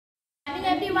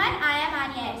everyone, I am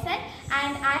Anya SN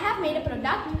and I have made a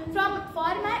product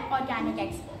for my Organic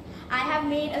Expo. I have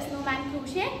made a snowman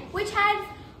crochet which has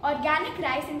organic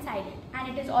rice inside it,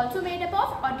 and it is also made up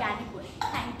of organic wood.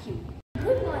 Thank you.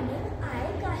 Good morning, I,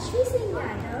 Kashvi Singh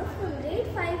Yadav from grade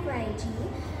 5 YG,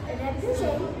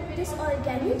 represent this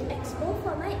Organic Expo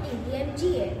for my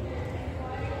ABMGA.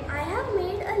 I have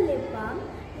made a lip balm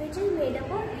which is made up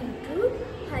of beetroot,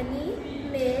 honey,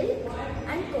 milk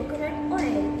and coconut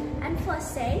oil, and for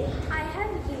scent I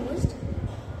have used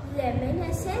lemon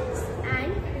essence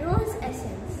and rose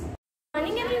essence. Good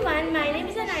morning everyone, my name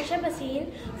is Anaisha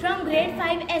Basin from grade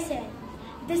 5 SN.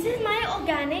 This is my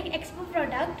Organic Expo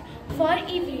product for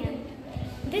EVM.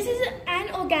 This is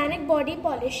an organic body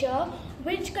polisher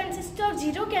which consists of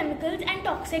zero chemicals and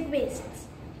toxic wastes.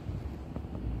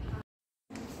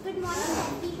 Good morning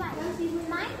everyone,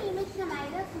 my name is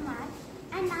Namaira Kumar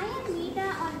and I have made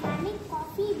an organic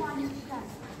coffee body scrub.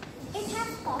 It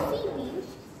has coffee beans,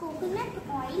 coconut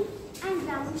oil and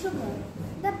brown sugar.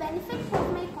 The benefits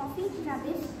of my coffee scrub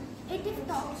is it is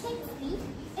toxic free,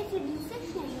 it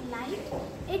reduces cellulite,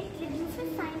 it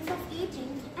reduces signs of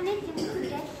aging and it removes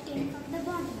dead skin from the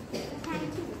body.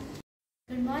 Thank you.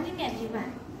 Good morning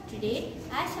everyone. Today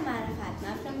I, Samara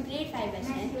Fatma from grade 5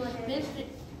 SN will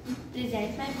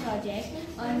present my project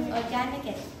on Organic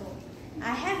Expo.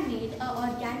 I have made an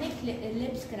organic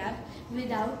lip scrub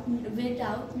without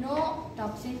no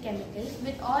toxic chemicals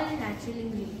with all natural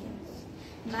ingredients.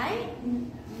 My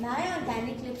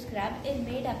organic lip scrub is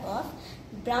made up of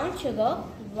brown sugar,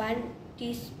 1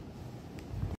 teaspoon.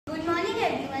 Good morning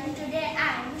everyone. Today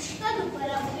I am Shika Dupar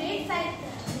of grade 5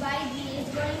 YG is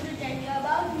going to tell you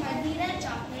about Madira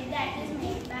chocolate that is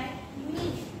made by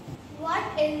me. What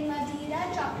is Madira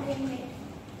chocolate made?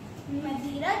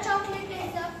 Madira chocolate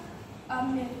is a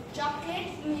milk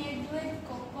chocolate made with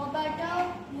cocoa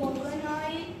butter,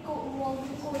 coconut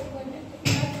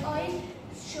oil,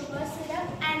 sugar syrup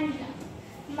and milk.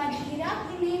 Madira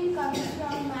name comes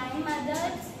from my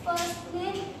mother's first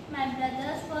name, my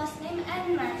brother's first name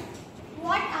and mine.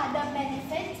 What are the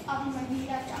benefits of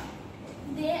Madira chocolate?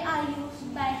 They are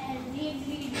used by healthy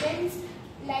ingredients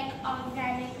like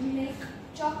organic milk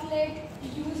chocolate,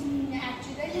 use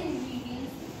natural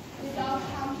ingredients without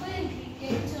harmful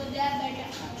ingredients, so they are better.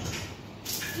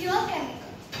 Pure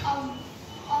chemicals,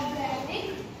 organic,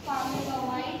 farming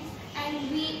avoids, and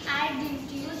we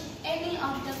didn't use any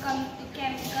of the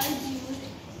chemicals used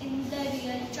in the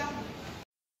real chocolate.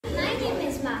 My name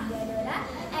is Mahia Dora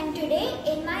and today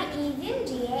in my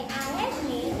EVMGA I have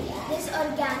made this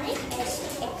Organic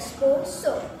Expo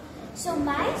soap. So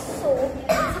my soap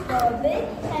is herbal,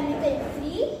 chemical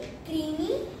free,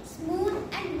 creamy, smooth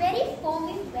and very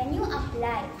foaming when you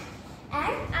apply.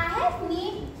 And I have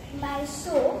made my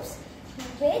soaps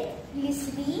with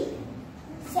glycerin,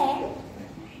 scent.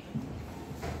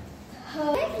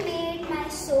 I have made my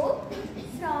soap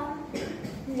from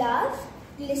love,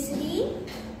 glycerin,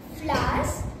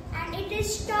 flowers and it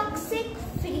is toxic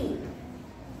free.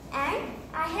 And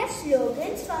I have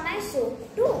slogans for my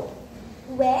soap too.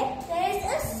 Where there is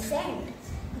a scent,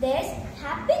 there is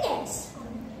happiness.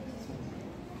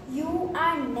 You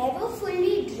are never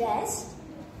fully dressed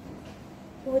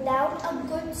without a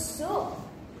good soap.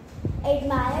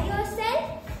 Admire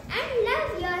yourself and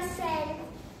love yourself.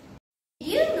 Did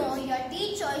you know your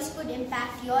tea choice could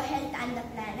impact your health and the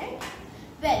planet?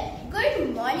 Well,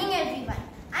 good morning everyone.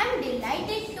 I am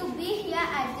delighted to be here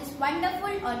at this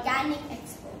wonderful Organic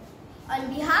Expo. On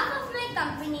behalf of my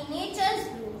company Nature's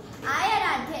Brew, I,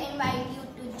 Aradhya, invite you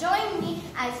to join me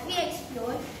as we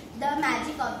explore the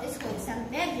magic of this wholesome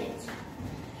beverage.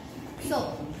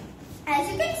 So,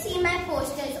 as you can see, my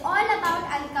poster is all about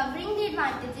uncovering the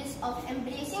advantages of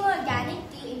embracing organic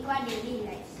tea into our daily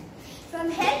lives.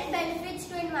 From health benefits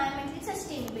to environmental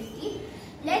sustainability,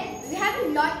 we have a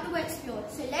lot to explore.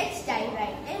 So let's dive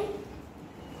right in.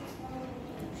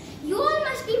 You all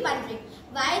must be wondering,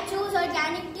 why choose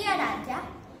organic tea, Aradhya?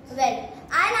 Well,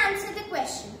 I'll answer the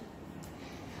question.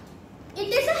 It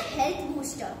is a health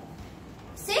booster.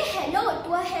 Say hello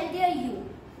to a healthier you.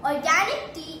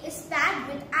 Organic tea is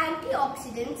packed with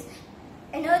antioxidants,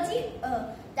 energy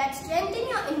that strengthen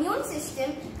your immune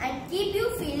system and keep you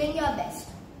feeling your best.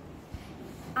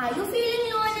 Are you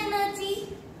feeling low on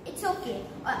energy? It's okay.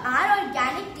 Our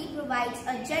organic tea provides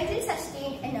a gentle,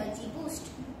 sustained energy boost.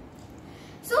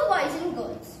 So boys and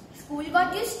girls, school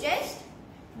got you stressed?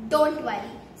 Don't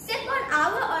worry. Sip on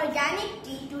our organic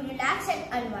tea to relax and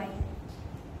unwind.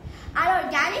 Our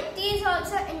organic tea is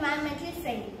also environmentally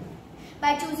friendly.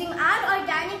 By choosing our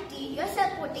organic tea, you're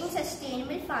supporting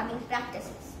sustainable farming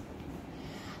practices.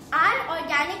 Our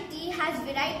organic tea has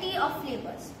variety of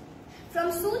flavors. From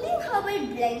soothing herbal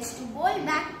blends to bold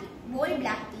black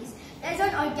teas, there's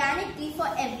an organic tea for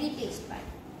every taste bud.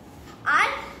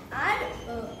 Our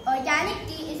organic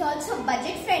tea is also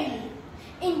budget friendly.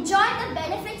 Enjoy the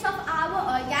benefits of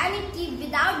our organic tea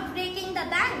without breaking the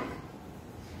bank.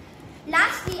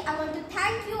 Lastly, I want to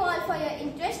thank you all for your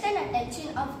interest and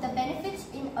attention of the benefits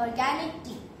in organic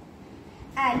tea.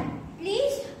 And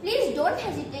please don't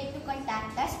hesitate to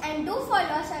contact us, and do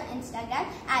follow us on Instagram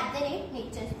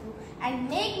 @NaturesBrew and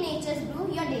make Nature's Brew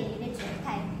your daily ritual.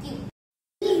 Thank you.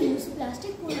 We use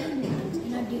plastic bottles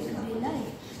in our day-to-day life,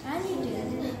 and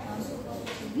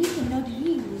we cannot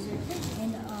reuse it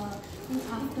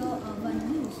after one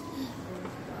use.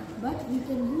 But we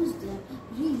can use the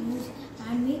reuse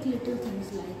and make little things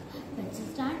like pencil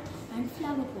stand and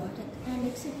flower pot and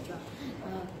etc.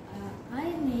 I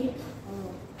made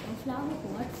a flower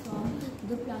pot from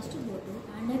the plastic bottle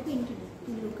and I painted it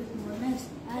to look it more nice,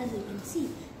 as you can see,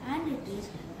 and it is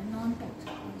non-toxic.